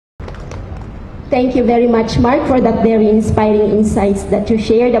Thank you very much, Mark, for that very inspiring insights that you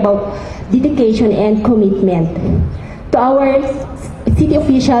shared about dedication and commitment. To our city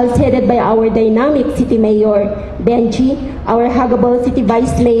officials headed by our dynamic City Mayor, Benjie, our huggable City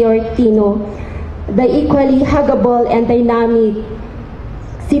Vice Mayor, Tino, the equally huggable and dynamic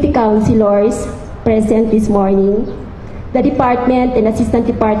City Councilors present this morning, the department and assistant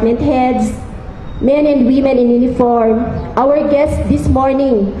department heads, men and women in uniform, our guests this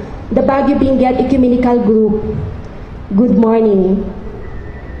morning, the Baguio Benguet Ecumenical Group, good morning.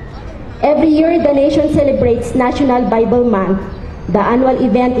 Every year, the nation celebrates National Bible Month. The annual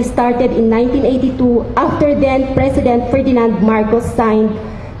event started in 1982 after then President Ferdinand Marcos signed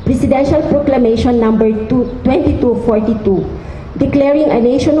Presidential Proclamation No. 2242, declaring a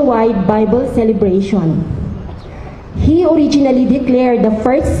nationwide Bible celebration. He originally declared the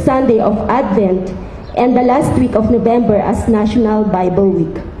first Sunday of Advent and the last week of November as National Bible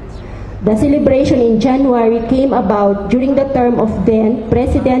Week. The celebration in January came about during the term of then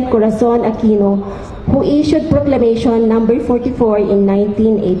President Corazon Aquino, who issued Proclamation No. 44 in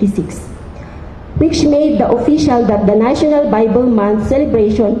 1986, which made the official that the National Bible Month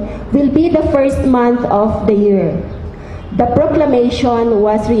celebration will be the first month of the year. The proclamation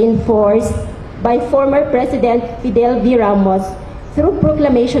was reinforced by former President Fidel V. Ramos through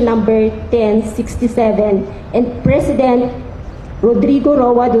Proclamation No. 1067 and President Rodrigo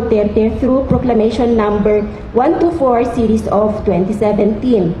R Duterte through Proclamation No. 124 Series of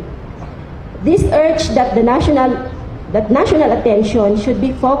 2017. This urged that national attention should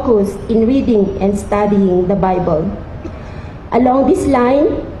be focused in reading and studying the Bible. Along this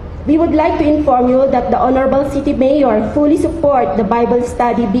line, we would like to inform you that the Honorable City Mayor fully supports the Bible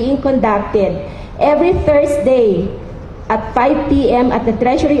study being conducted every Thursday at 5 p.m. at the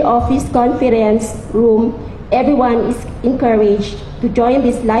Treasury Office Conference Room. Everyone is encouraged to join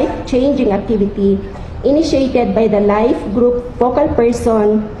this life-changing activity initiated by the Life Group focal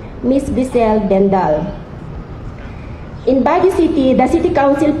person, Ms. Brisel Bendal. In Baguio City, the City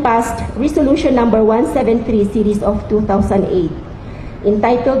Council passed Resolution No. 173 Series of 2008,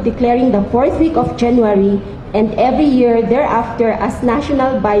 entitled Declaring the 4th week of January and every year thereafter as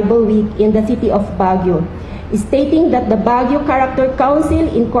National Bible Week in the City of Baguio, stating that the Baguio Character Council,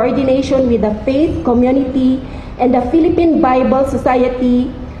 in coordination with the faith community and the Philippine Bible Society,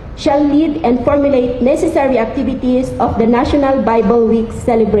 shall lead and formulate necessary activities of the National Bible Week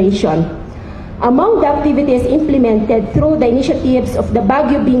celebration. Among the activities implemented through the initiatives of the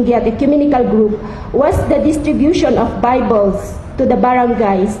Baguio Benguet Ecumenical Group was the distribution of Bibles to the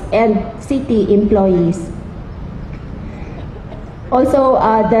barangays and city employees. Also,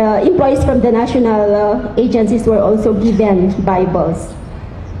 the employees from the national agencies were also given Bibles.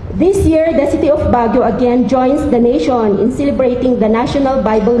 This year, the City of Baguio again joins the nation in celebrating the National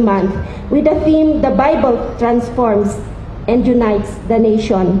Bible Month with the theme, The Bible Transforms and Unites the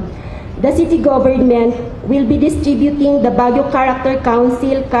Nation. The city government will be distributing the Baguio Character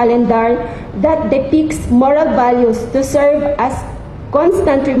Council calendar that depicts moral values to serve as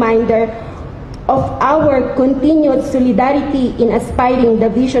constant reminder of our continued solidarity in aspiring the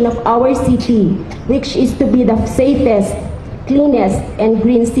vision of our city, which is to be the safest, cleanest, and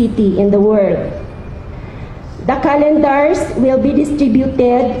green city in the world. The calendars will be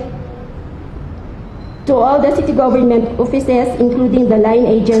distributed to all the city government offices, including the line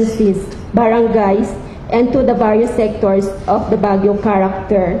agencies, barangays, and to the various sectors of the Baguio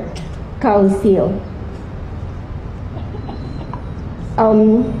Character Council.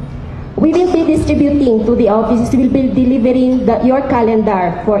 We will be distributing to the offices, we will be delivering your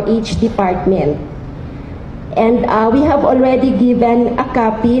calendar for each department. And we have already given a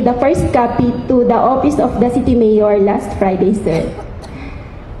copy, the first copy, to the office of the City Mayor last Friday, sir.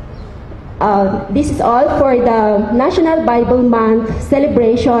 This is all for the National Bible Month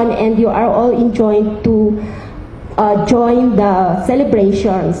celebration, and you are all enjoined to join the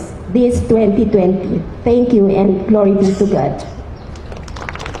celebrations this 2020. Thank you, and glory be to God.